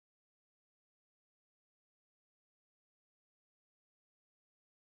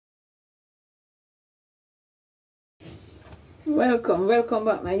Welcome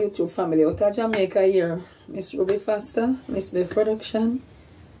back my YouTube family. Out of Jamaica here. Miss Ruby Foster, Miss Beth Production,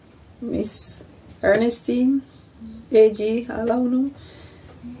 Miss Ernestine, AG, Alauno.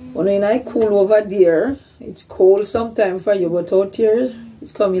 When I cool over there, it's cold sometimes for you, but out here,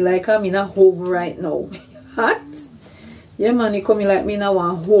 it's coming like I'm in a oven right now. Hot? Yeah man, it coming like me in a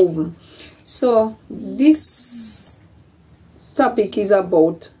one oven. So, this topic is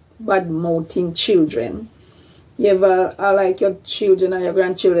about bad-mouthing children. You ever like your children or your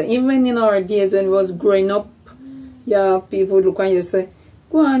grandchildren? Even in our days when we was growing up, yeah, people look and you say,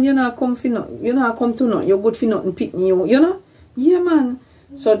 go on, you're not come for nothing. You're not come to nothing. You're good for nothing, pick you, you know? Yeah, man.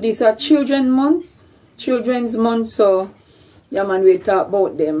 So this are children's month, so yeah, man, we talk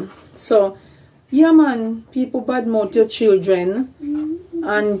about them. So, yeah, man, people badmouth your children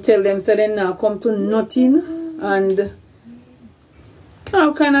and tell them so they not come to nothing and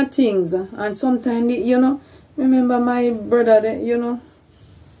all kind of things. And sometimes, you know, remember my brother, you know,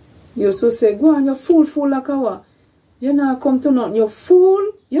 used to say, go on, you fool like a what? You not come to nothing, you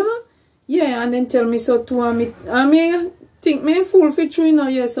fool, you know? Yeah, and then tell me so too, I mean, think me fool for true, you know,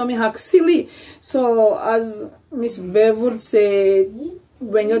 yeah, so me act silly. So, as Miss Bev would say,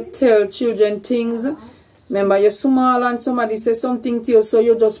 when you tell children things, remember you're small and somebody says something to you, so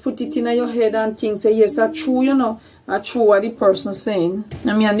you just put it in your head and think, say, yes, that's true, you know. That's true what the person saying.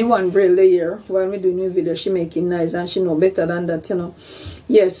 I mean, and the one braille here, while we doing new video, she making nice and she know better than that, you know.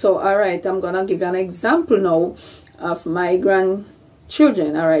 Yes, so, alright, I'm going to give you an example now of my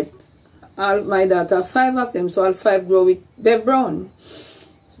grandchildren, alright. All my daughter, 5 of them, so all 5 grow with Bev Brown.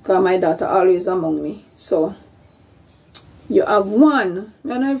 Because my daughter always among me. So, you have one. I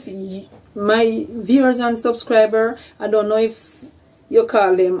don't know if my viewers and subscriber, I don't know if you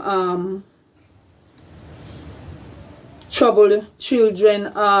call them troubled children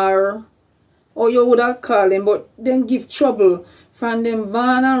or you would have called them, but then give trouble from them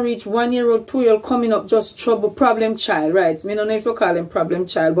born and reach 1 year old, 2 year old coming up, just trouble, problem child, right? I don't know if you call them problem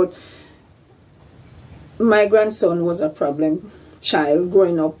child, but my grandson was a problem child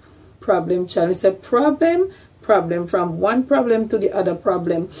growing up. Problem child. It's a problem from one problem to the other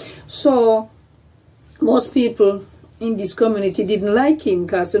problem. So most people in this community didn't like him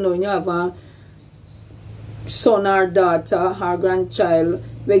because, you know, when you have a son or daughter or grandchild,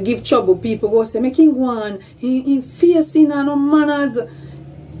 we give trouble, people go say, make him go on, he facing and no manners,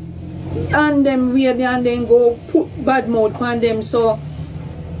 and them weird and then go put bad mouth on them. So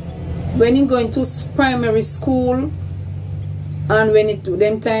when you go into primary school, and when it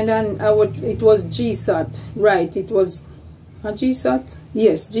them time and it was GSAT, right? It was a GSAT?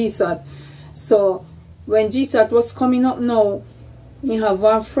 Yes, GSAT. So when GSAT was coming up now, you have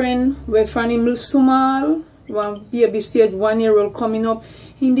a friend where friend him small, one baby stage 1 year old coming up.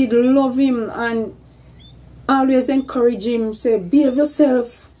 He did love him and always encourage him, say, behave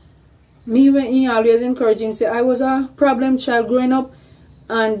yourself. Me when he always encourage him, say, I was a problem child growing up.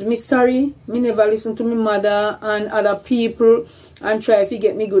 And me sorry, me never listen to my mother and other people and try to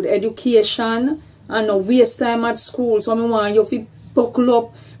get me good education and no waste time at school. So I want you to buckle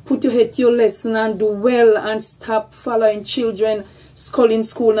up, put your head to your lesson and do well and stop following children, schooling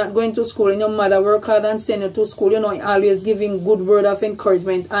school, not going to school, and your mother work hard and send you to school. You know, always give him good word of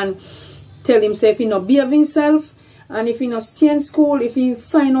encouragement and tell him, say, if he not behave himself, and if he not stay in school, if he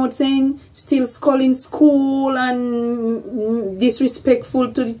find out saying still schooling school and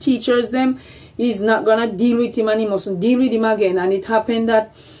disrespectful to the teachers, them, he's not gonna deal with him and he mustn't deal with him again. And it happened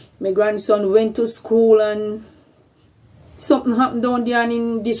that my grandson went to school and something happened down there and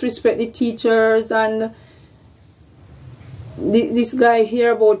he disrespect the teachers, and this guy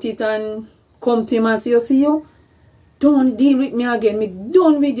hear about it and come to him and say, you see you? Don't deal with me again. Me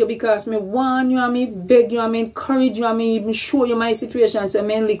done with you because me warn you and me beg you and me encourage you and me even show you my situation. Say,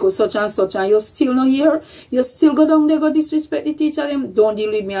 me lick such and such, and you're still not here. You still go down there, go disrespect the teacher. Them don't deal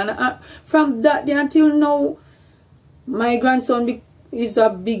with me. And from that day until now, my grandson is a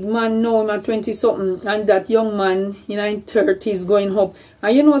big man now, I'm 20 something, and that young man in his 30s going up.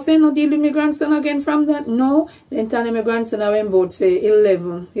 And you know, say no deal with my grandson again from that. No, then tell my grandson I went about say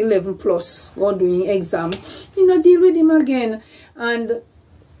 11 plus, go doing exam. You know, deal with him again. And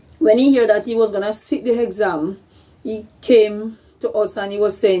when he heard that he was gonna sit the exam, he came to us and he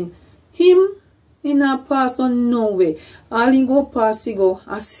was saying, him he not pass on no way. All he go pass, he go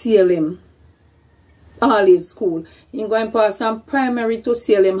I seal him. All age school. He going pass some primary to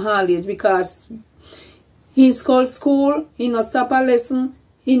Salem Hall age because he school, he no stop a lesson,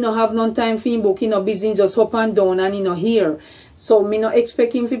 he no have no time for him book, he no busy just up and down and he no here. So me no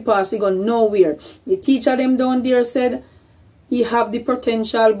expect him to pass, he go nowhere. The teacher them down there said he have the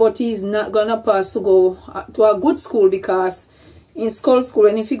potential, but he's not gonna pass to go to a good school because in school,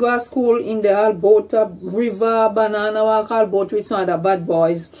 and if you go to school in the Alberta River, Banana Walk, Alberta with some other bad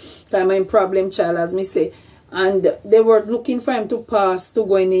boys, time I'm problem child, as me say. And they were looking for him to pass to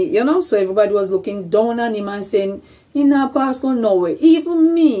go in, you know, so everybody was looking down on him and saying, he not pass go nowhere.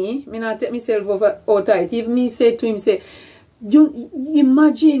 Even me not take myself over out it. Even me say to him, say, you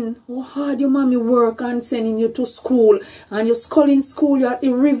imagine how hard your mommy work and sending you to school, and you're schooling school, you're at the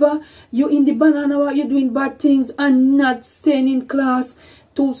river, you're in the banana walk, you're doing bad things and not staying in class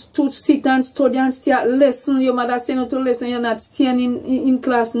to sit and study and stay at lesson. Your mother send you to lesson, you're not staying in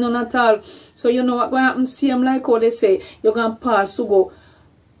class, none at all. So you know what happens? See him like how they say, you're going to pass to go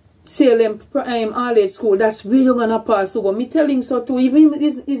Salem all-age school. That's where you're going to pass to go. Me tell him so too. Even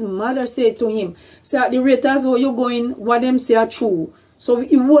his mother said to him, say at the rate as how you're going, what them say are true. So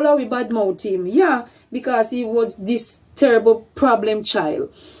he will always badmouth him. Yeah, because he was this terrible problem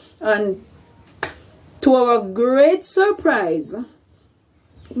child. And to our great surprise,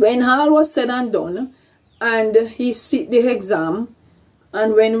 when all was said and done, and he sit the exam,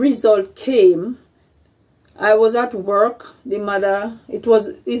 and when result came, I was at work. The mother, it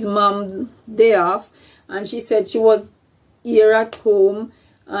was his mom's day off, and she said she was here at home,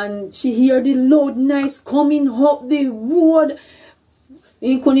 and she heard the loud noise coming up the road.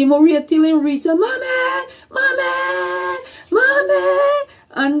 He couldn't even wait till he reached her, Mommy, Mommy, Mommy.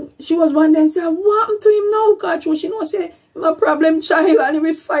 And she was wondering, say, what happened to him now? Because she know, say, I'm a problem child and he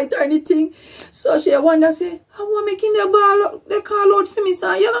will fight or anything. So she wonder, say, I want making the ball, they call out for me,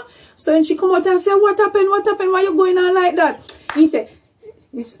 son, you know. So when she come out and say, what happened, why you going on like that? He said,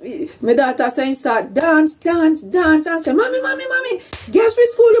 my daughter saying start dance, and say, Mommy, guess which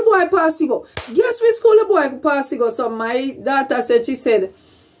school the boy pass to go? Guess which school the boy pass to go? So my daughter said, she said,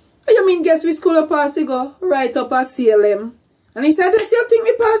 what you mean guess which school the pass to go? Right up at CLM. And he said, the same thing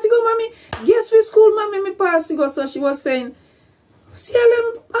me pass to go, Mommy. Guess which school, Mommy, me pass to go? So she was saying,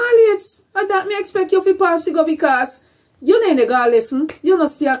 CLM all-age, and that me expect you to pass to go because you know the girl listen, you know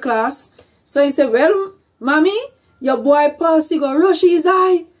stay a class. So he said, well, Mommy, your boy pass to go, rush his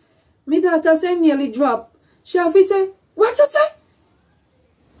eye. My daughter said nearly drop. She have to say, what you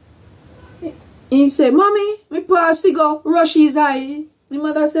say? He said, Mommy, me pass to go, rush his eye. The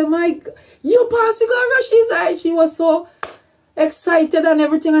mother said, Mike, you pass to go, rush his eye. She was so excited and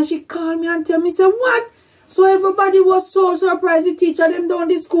everything, and she called me and tell me, say, what? So everybody was so surprised. The teacher them down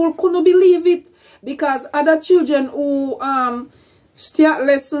the school couldn't believe it, because other children who stay at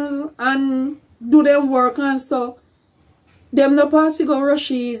lessons and do them work and so them no pass to go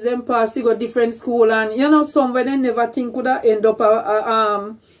rushes, them pass to go different school, and you know somewhere they never think would end up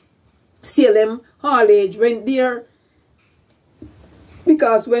CLM all-age when they're,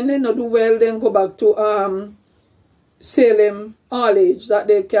 because when they not do well then go back to Salem all-age, that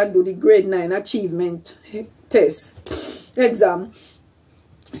they can do the grade 9 achievement test exam.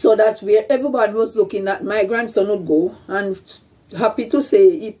 So that's where everyone was looking at my grandson would go, and happy to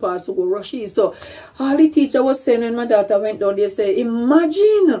say he passed to go rushes. So all the teacher was saying when my daughter went down there, say,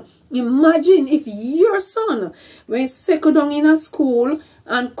 imagine if your son went second down in a school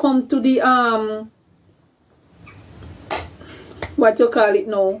and come to the what you call it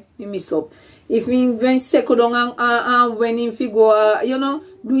now, you miss up. If he went second down and when he go, you know,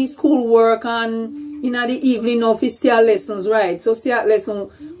 doing school work and in the evening of his stay at lessons, right? So stay at lesson,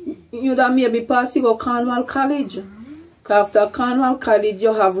 you know, maybe pass to go Cornwall College. After Cornwall College,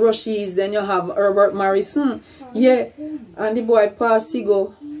 you have Rushes, then you have Herbert Morrison. Yeah, and the boy pass to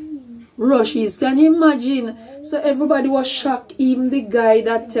go Rushes. Can you imagine? So everybody was shocked, even the guy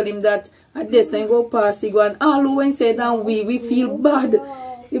that tell him that at this time go pass to go, and all who went said that we feel bad.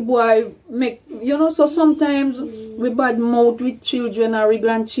 The boy make, you know, so sometimes we bad mouth with children or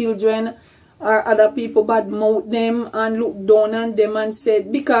grandchildren or other people bad mouth them and look down on them and said,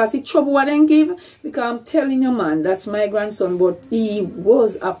 because it's trouble what they give. Because I'm telling you, man, that's my grandson, but he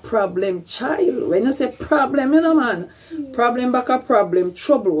was a problem child. When you say problem, you know, man, problem back a problem,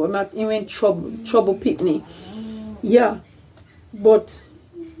 trouble. I'm not even trouble pitney. Yeah, but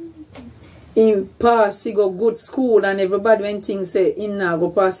in pass he go good school, and everybody when things say in now go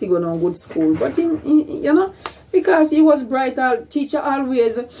pass he go no good school. But in you know, because he was bright, teacher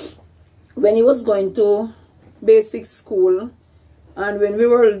always, when he was going to basic school, and when we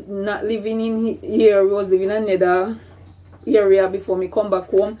were not living in here, we was living in another area before me come back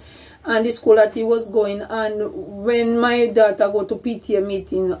home, and the school that he was going, and when my daughter go to PTA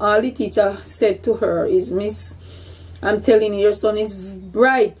meeting, all the teacher said to her is, Miss, I'm telling you, your son is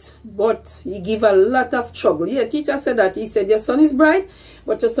bright, but he give a lot of trouble. Yeah, teacher said that. He said, your son is bright,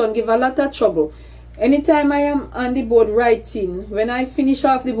 but your son give a lot of trouble. Anytime I am on the board writing, when I finish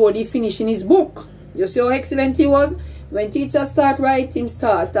off the board, he finish in his book. You see how excellent he was? When teacher start right, him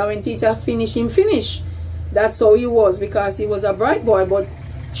start. And when teacher finish, him finish. That's how he was, because he was a bright boy, but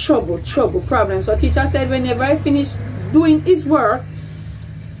trouble, problem. So teacher said whenever I finish doing his work,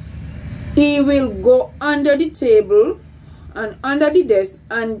 he will go under the table and under the desk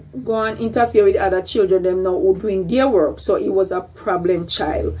and go and interfere with other children them now who doing their work. So he was a problem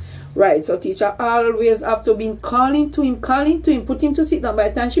child. Right, so teacher always have to be calling to him, put him to sit down. By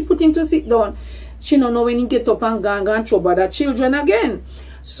the time she put him to sit down, she don't know when he get up and go and trouble other children again.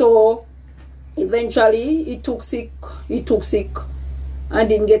 So eventually he took sick and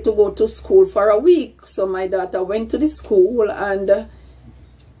didn't get to go to school for a week. So my daughter went to the school and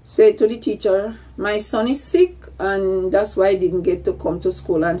said to the teacher, my son is sick and that's why I didn't get to come to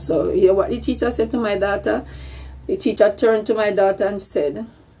school. And so hear what the teacher said to my daughter. The teacher turned to my daughter and said,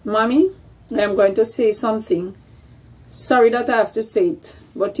 Mommy, I am going to say something. Sorry that I have to say it,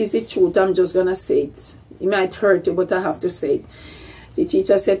 but it's the truth. I'm just going to say it. It might hurt you, but I have to say it. The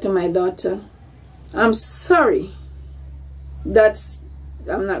teacher said to my daughter, I'm sorry that,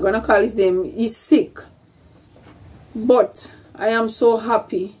 I'm not going to call his name, he's sick. But I am so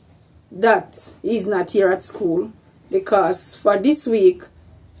happy that he's not here at school, because for this week,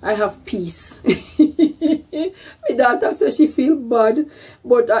 I have peace. My daughter says she feel bad,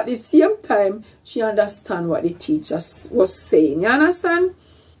 but at the same time, she understand what the teacher was saying. You understand?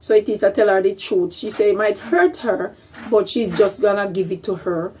 So the teacher tell her the truth. She say it might hurt her, but she's just gonna give it to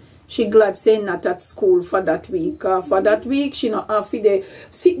her. She glad saying not at school for that week. For that week, she not have to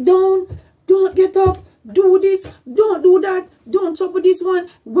sit down, don't get up, do this, don't do that, don't trouble this one.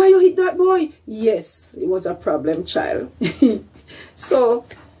 Why you hit that boy? Yes, it was a problem child. So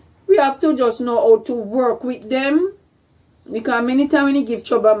we have to just know how to work with them, because many times when he give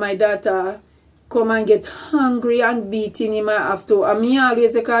trouble, my daughter come and get hungry and beating him. I have to, and me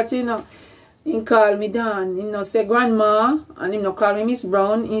always say, he call me Don, say grandma, and he call me Miss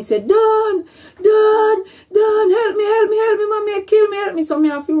Brown. He said, Don, help me, mommy, kill me, help me. So me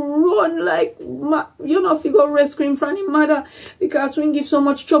have to run like, if you go rescue him from his mother, because when he give so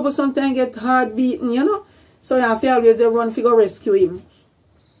much trouble, sometimes get hard beaten, So I have to always run to go rescue him.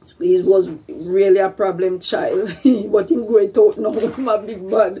 He was really a problem child, but in great out now, I'm a big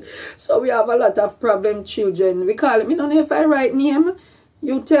bad. So we have a lot of problem children. We call him, I don't know if I right name.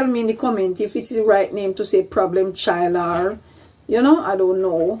 You tell me in the comment if it's the right name to say problem child or, I don't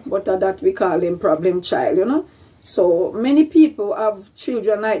know. But that we call him problem child, So many people have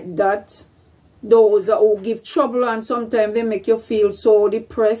children like that. Those who give trouble, and sometimes they make you feel so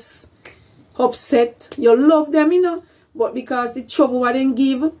depressed, upset. You love them, but because the trouble what they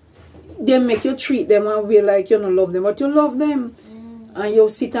give, they make you treat them and be like you don't love them, but you love them. And you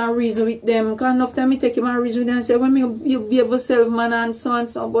sit and reason with them. Because enough time you take him and reason with them and say, when you behave yourself, man, and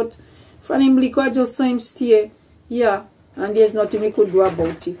so. But from him, I just saw him stay. Yeah. And there's nothing we could do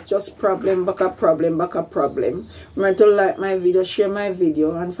about it. Just problem, back a problem, back a problem. Remember to like my video, share my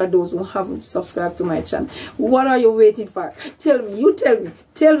video. And for those who haven't subscribed to my channel, what are you waiting for? Tell me, you tell me.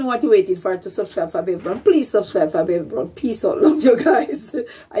 Tell me what you're waiting for to subscribe for Bev Brown. Please subscribe for Bev Brown. Peace out. Love you guys.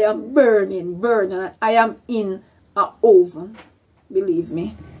 I am burning. I am in an oven. Believe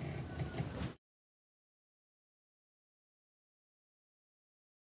me.